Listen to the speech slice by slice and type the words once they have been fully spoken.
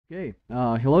Okay,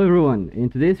 hello everyone. In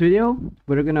today's video,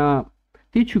 we're gonna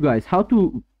teach you guys how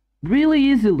to really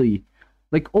easily,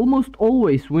 like almost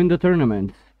always win the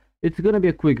tournaments. It's gonna be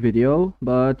a quick video,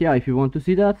 but yeah, if you want to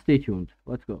see that, stay tuned.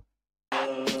 Let's go.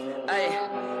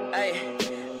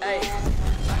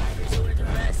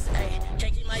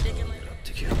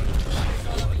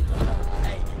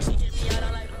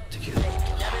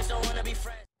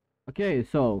 Okay,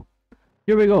 so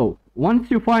here we go.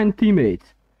 Once you find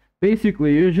teammates,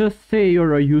 basically you just say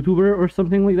you're a YouTuber or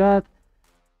something like that,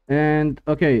 and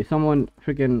okay, someone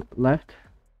freaking left.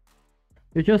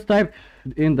 You just type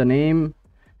in the name,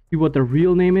 see what the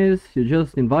real name is, you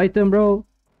just invite them, bro.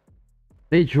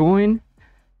 They join,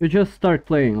 you just start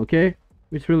playing, okay?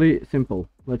 It's really simple.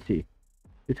 Let's see.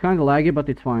 It's kinda laggy, but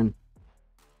it's fine.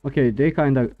 Okay, they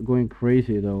kinda going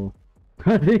crazy though.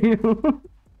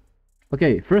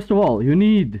 Okay, first of all, you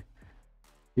need,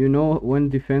 when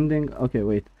defending. Okay,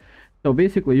 wait. So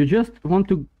basically, you just want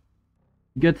to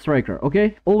get striker,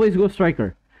 okay? Always go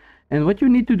striker. And what you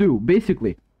need to do,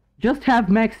 basically, just have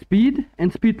max speed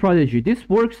and speed prodigy. This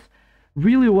works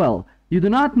really well. You do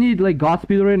not need like god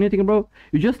speed or anything, bro.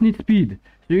 You just need speed.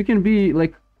 So you can be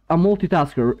like a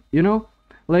multitasker, you know?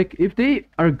 Like if they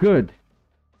are good,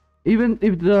 even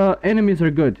if the enemies are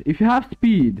good, if you have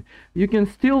speed, you can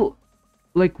still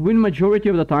like win majority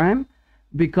of the time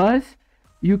because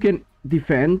you can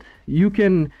defend, you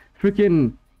can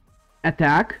freaking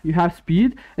attack, you have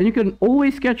speed, and you can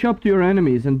always catch up to your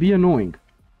enemies and be annoying.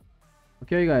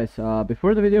 Okay guys,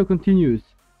 before the video continues,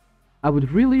 I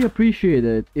would really appreciate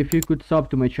it if you could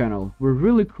sub to my channel. We're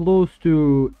really close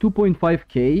to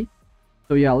 2.5k,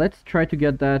 so yeah, let's try to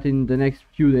get that in the next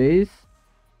few days.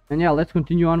 And yeah, let's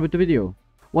continue on with the video.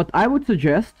 What I would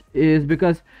suggest is,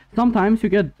 because sometimes you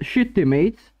get shit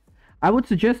teammates, I would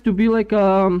suggest to be like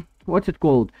what's it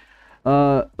called,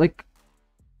 like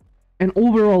an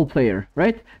overall player,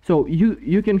 right? So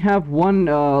you can have one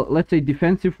let's say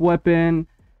defensive weapon,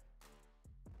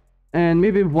 and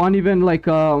maybe one even like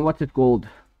what's it called,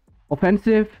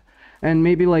 offensive, and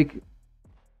maybe like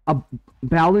a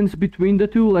balance between the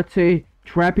two. Let's say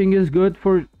trapping is good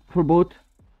for both,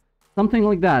 something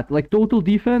like that, like total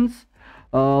defense.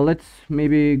 Let's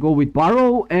maybe go with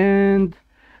Barrow, and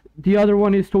the other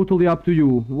one is totally up to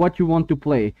you what you want to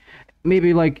play.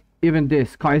 Maybe like even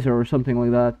this Kaiser or something like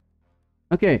that.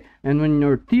 Okay, and when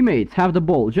your teammates have the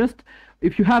ball, just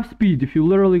if you have speed, if you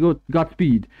literally got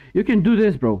speed, you can do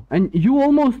this, bro, and you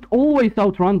almost always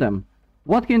outrun them.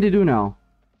 What can they do now?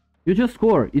 You just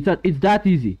score. It's that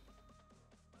easy,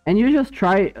 and you just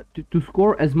try to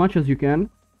score as much as you can.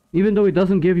 Even though it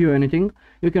doesn't give you anything,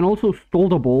 you can also stall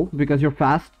the ball because you're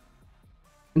fast.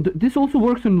 And this also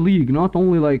works in league, not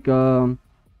only like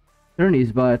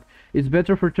tourneys, but it's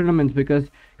better for tournaments because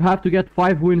you have to get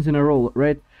 5 wins in a row,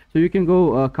 right? So you can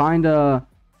go kinda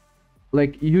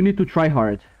like you need to try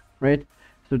hard, right?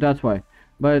 So that's why.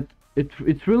 But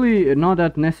it's really not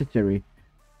that necessary.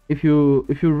 If you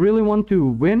really want to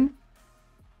win.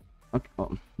 Okay,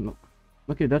 oh, no.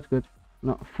 Okay, that's good.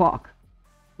 No, fuck,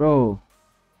 bro.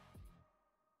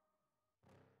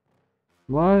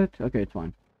 What? Okay, it's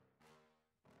fine.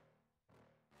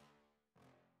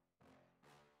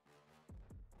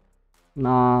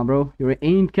 Nah, bro, you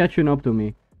ain't catching up to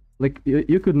me. Like,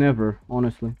 you could never,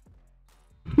 honestly.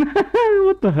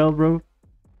 What the hell, bro?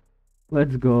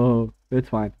 Let's go. It's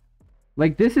fine.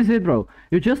 Like, this is it, bro.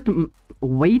 You just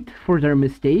wait for their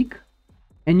mistake,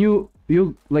 and you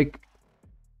like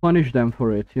punish them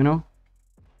for it, you know?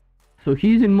 So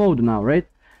he's in mode now, right?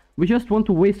 We just want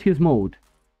to waste his mode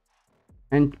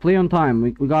and play on time.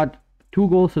 We got 2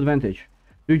 goals advantage.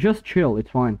 You just chill, it's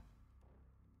fine.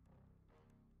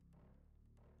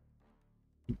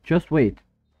 Just wait.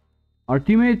 Our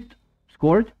teammate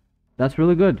scored. That's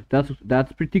really good.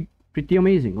 That's pretty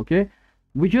amazing, okay?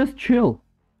 We just chill.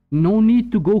 No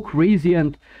need to go crazy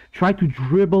and try to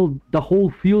dribble the whole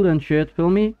field and shit, feel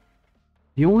me?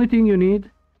 The only thing you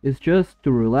need is just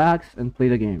to relax and play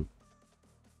the game.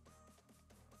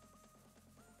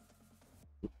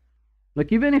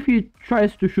 Like, even if he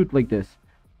tries to shoot like this,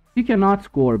 he cannot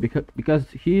score because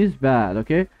he is bad,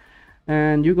 okay?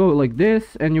 And you go like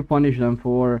this, and you punish them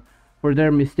for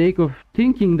their mistake of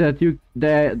thinking that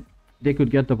they could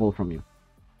get the ball from you.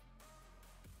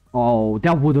 Oh,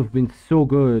 that would have been so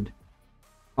good.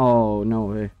 Oh no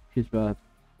way, he's bad.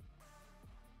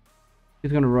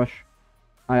 He's gonna rush.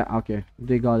 Okay,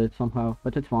 they got it somehow,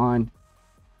 but it's fine.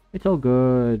 It's all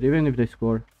good, even if they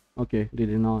score. Okay, they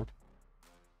did not.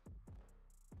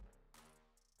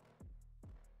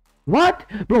 What?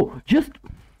 Bro, just...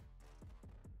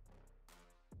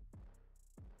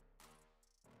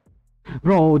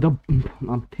 Bro,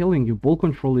 I'm telling you, ball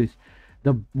control is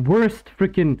the worst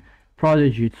freaking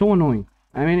prodigy. It's so annoying.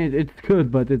 I mean, it's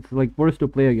good, but it's like worse to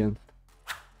play against.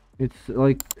 It's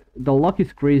like the luck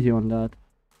is crazy on that.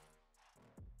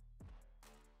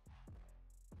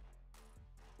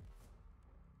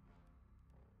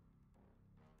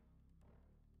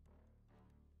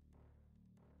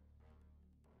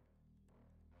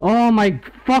 Oh my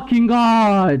fucking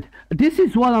god! This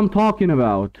is what I'm talking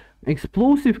about.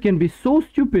 Explosive can be so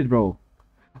stupid, bro.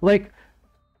 Like,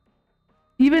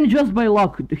 even just by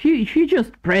luck, he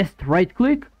just pressed right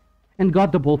click and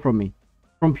got the ball from me.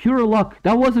 From pure luck.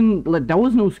 That wasn't like that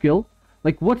was no skill.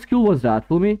 Like, what skill was that,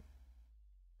 for me?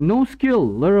 No skill,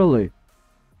 literally.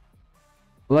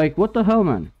 Like, what the hell,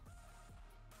 man?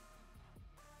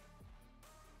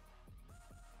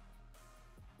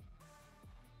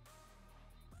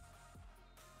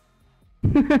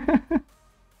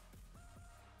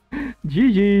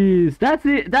 GG's. That's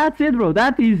it. That's it, bro.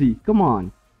 That's easy. Come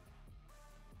on.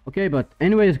 Okay, but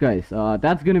anyways, guys,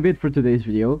 that's gonna be it for today's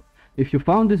video. If you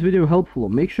found this video helpful,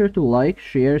 make sure to like,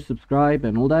 share, subscribe,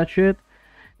 and all that shit.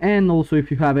 And also,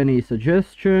 if you have any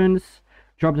suggestions,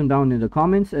 drop them down in the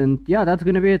comments. And yeah, that's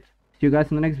gonna be it. See you guys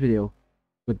in the next video.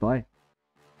 Goodbye.